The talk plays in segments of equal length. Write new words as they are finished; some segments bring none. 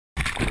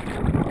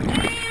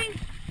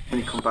When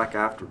you come back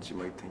afterwards, you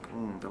might think,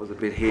 that was a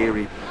bit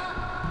hairy.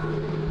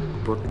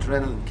 But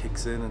adrenaline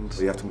kicks in and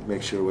you have to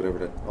make sure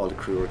all the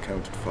crew are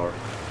accounted for.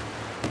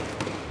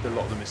 A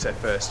lot of them, it's their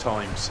first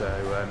time,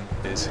 so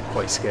it's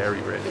quite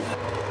scary, really.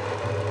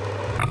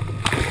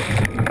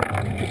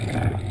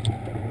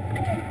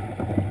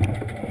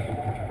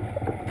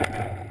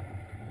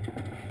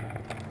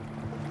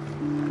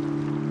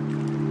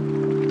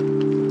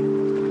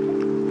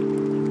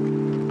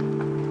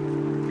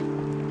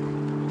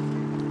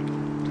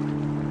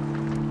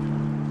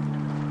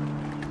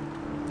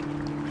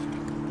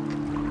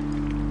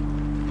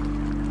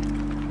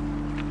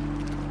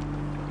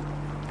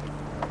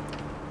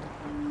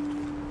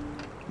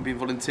 I've been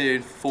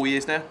volunteering for 4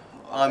 years now.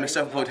 I'm a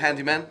self-employed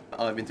handyman.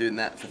 I've been doing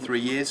that for 3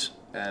 years.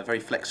 Very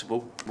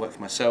flexible, work for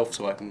myself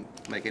so I can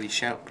make any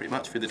shout pretty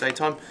much through the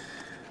daytime.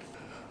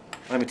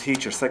 I'm a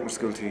teacher, secondary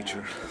school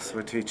teacher, so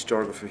I teach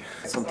geography.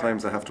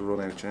 Sometimes I have to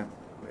run out, yeah.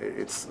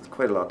 It's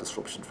quite a lot of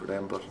disruption for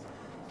them, but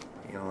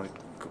you know, it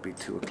could be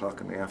 2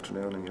 o'clock in the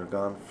afternoon and you're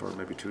gone for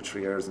maybe 2 or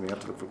 3 hours and you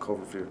have to look for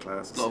cover for your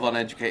classes. A lot of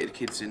uneducated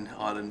kids in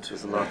Ireland.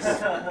 There's a lot.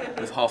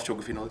 With half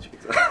geography knowledge.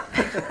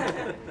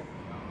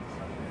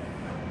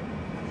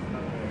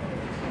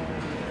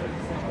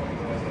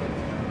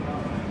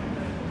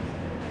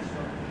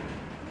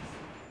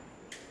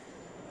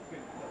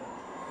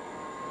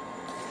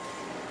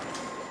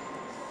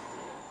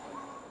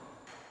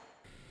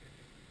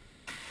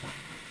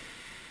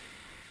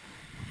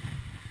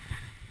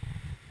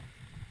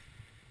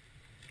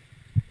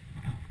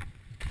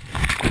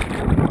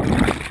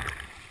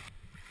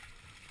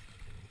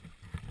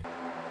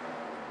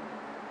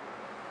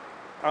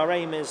 Our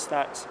aim is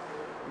that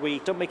we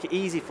don't make it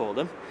easy for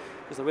them,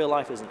 because the real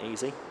life isn't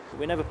easy.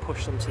 We never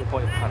push them to the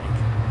point of panic.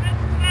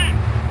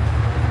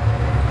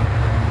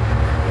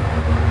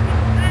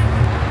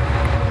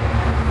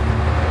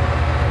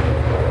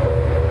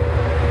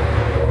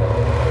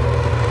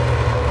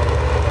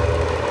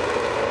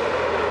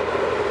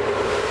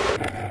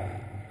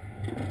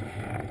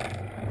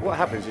 What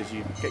happens is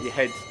you get your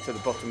head to the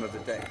bottom of the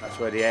deck, that's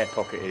where the air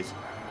pocket is.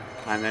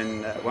 And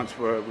then once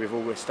we've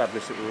all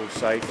established that we're all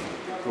safe,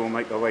 we'll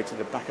make our way to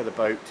the back of the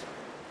boat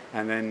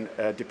and then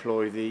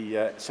deploy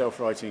the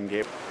self-righting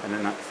gear, and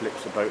then that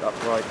flips the boat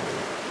upright.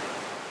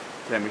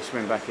 Then we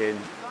swim back in,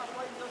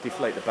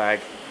 deflate the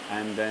bag,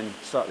 and then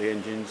start the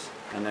engines,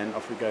 and then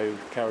off we go,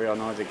 carry on,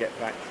 either get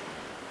back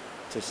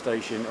to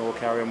station or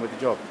carry on with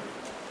the job.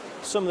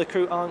 Some of the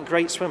crew aren't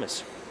great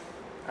swimmers,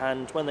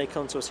 and when they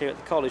come to us here at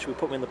the college, we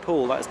put them in the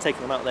pool. That has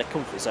taken them out of their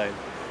comfort zone.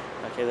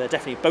 Okay, they're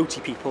definitely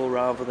boaty people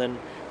rather than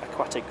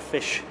aquatic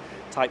fish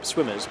type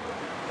swimmers.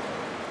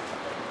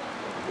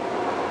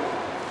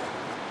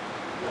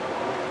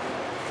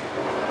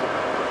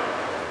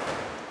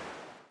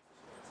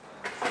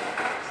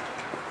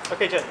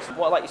 Okay gents,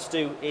 what I'd like you to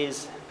do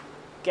is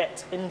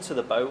get into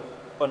the boat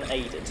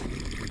unaided.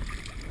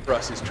 For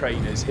us as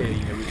trainers here,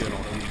 you know, we do it on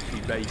a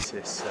weekly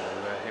basis, so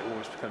it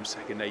always becomes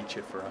second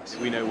nature for us.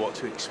 We know what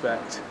to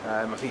expect.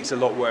 I think it's a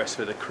lot worse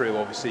for the crew,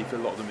 obviously. For a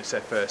lot of them it's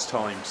their first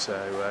time,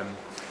 so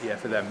yeah,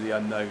 for them the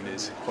unknown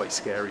is quite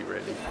scary,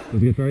 really.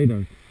 Does it get very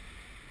dark?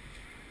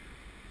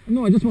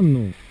 No, I just want to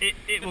know.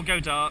 It will go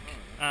dark,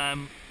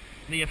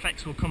 the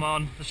effects will come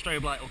on, the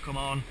strobe light will come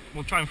on,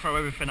 we'll try and throw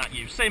everything at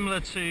you. Similar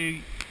to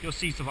your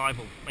sea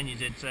survival, when you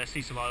did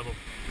sea survival.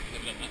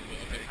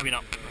 Have you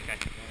not? Okay.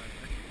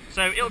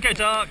 So it'll go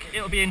dark,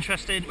 it'll be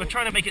interesting. We're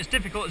trying to make it as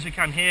difficult as we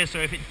can here, so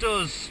if it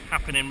does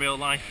happen in real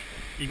life,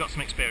 you've got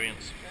some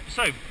experience.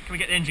 So, can we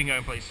get the engine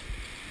going, please?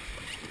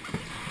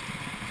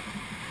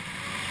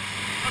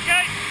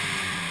 Okay.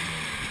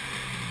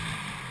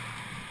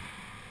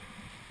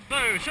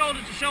 So, shoulder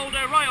to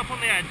shoulder, right up on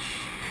the edge.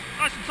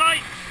 Nice and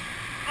tight.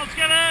 All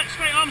together,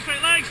 straight arms,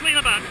 straight legs, lean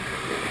the back.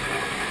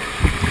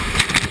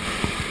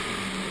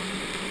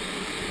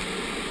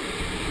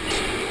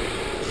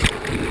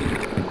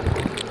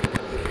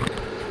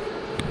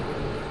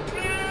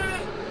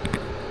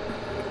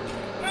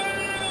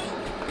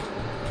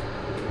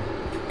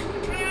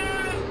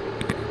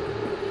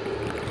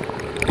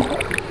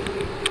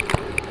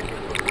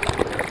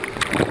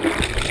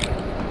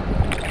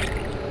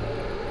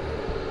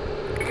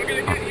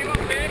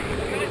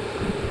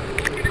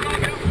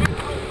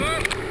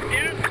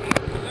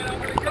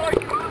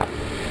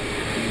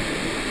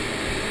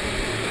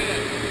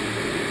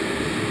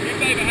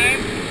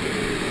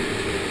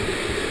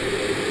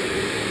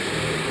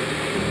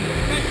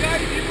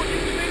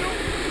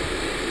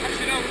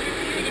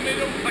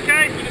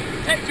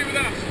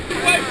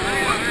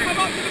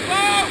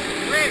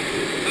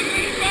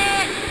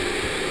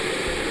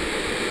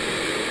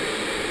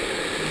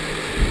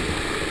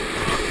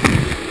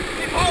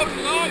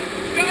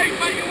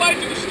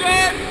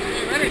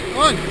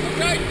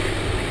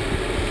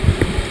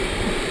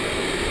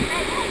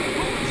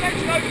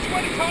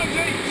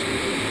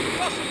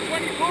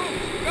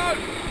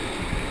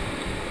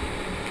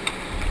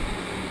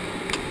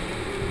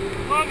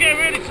 I'm getting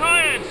really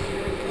tired.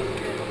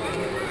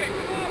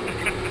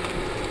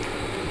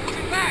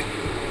 Sit back.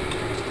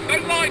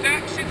 Don't lie,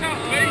 Dak. Sit up,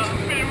 please. I'm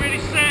feeling really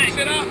sick.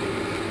 Sit up.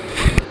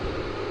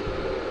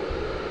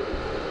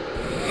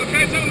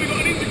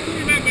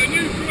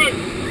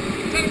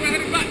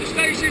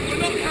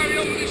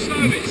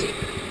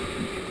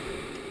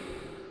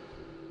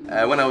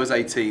 was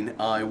 18,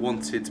 I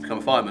wanted to become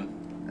a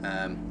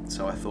fireman.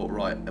 So I thought,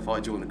 right, if I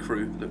join a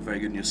crew, look very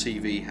good in your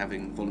CV,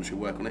 having voluntary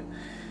work on it.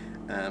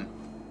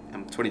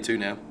 I'm 22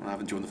 now, I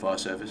haven't joined the fire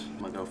service.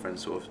 My girlfriend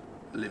sort of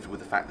lived with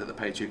the fact that the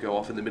page would go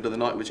off in the middle of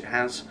the night, which it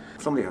has.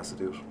 Somebody has to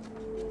do it.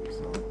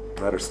 So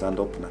I'd rather stand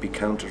up and be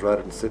counted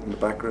rather than sit in the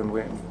background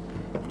waiting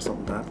for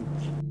something to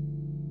happen.